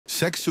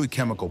Sekisui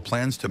Chemical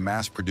plans to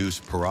mass-produce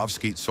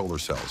Perovskite solar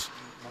cells,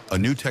 a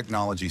new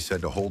technology said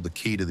to hold the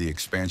key to the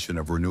expansion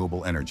of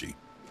renewable energy.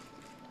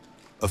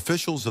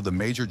 Officials of the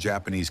major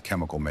Japanese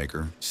chemical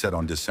maker said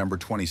on December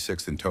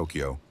 26 in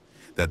Tokyo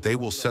that they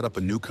will set up a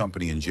new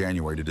company in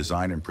January to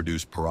design and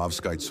produce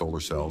Perovskite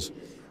solar cells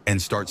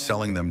and start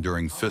selling them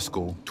during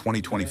fiscal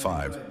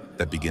 2025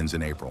 that begins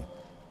in April.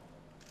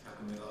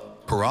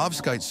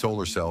 Perovskite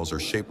solar cells are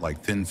shaped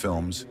like thin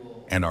films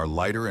and are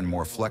lighter and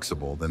more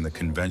flexible than the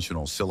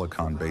conventional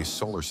silicon-based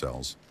solar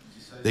cells.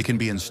 They can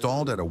be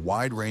installed at a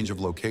wide range of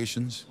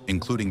locations,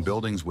 including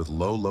buildings with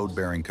low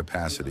load-bearing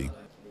capacity.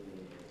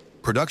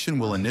 Production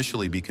will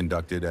initially be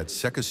conducted at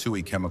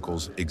Sekisui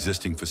Chemical's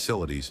existing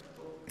facilities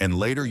and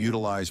later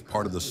utilize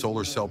part of the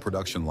solar cell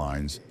production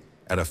lines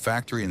at a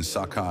factory in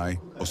Sakai,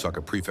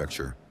 Osaka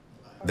Prefecture,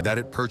 that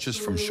it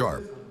purchased from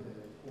Sharp.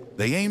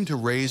 They aim to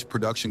raise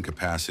production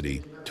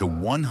capacity to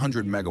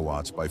 100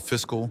 megawatts by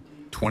fiscal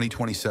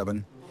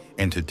 2027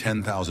 and to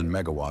 10,000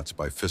 megawatts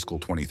by fiscal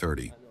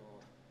 2030.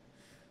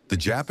 The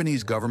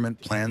Japanese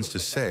government plans to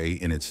say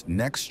in its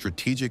next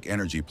strategic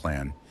energy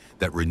plan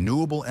that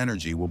renewable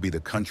energy will be the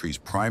country's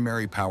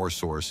primary power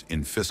source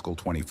in fiscal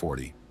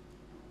 2040.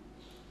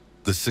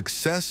 The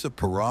success of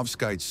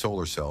Perovskite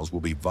solar cells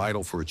will be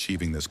vital for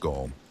achieving this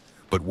goal,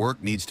 but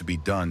work needs to be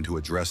done to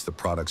address the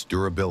product's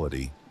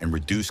durability and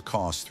reduce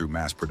costs through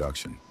mass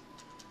production.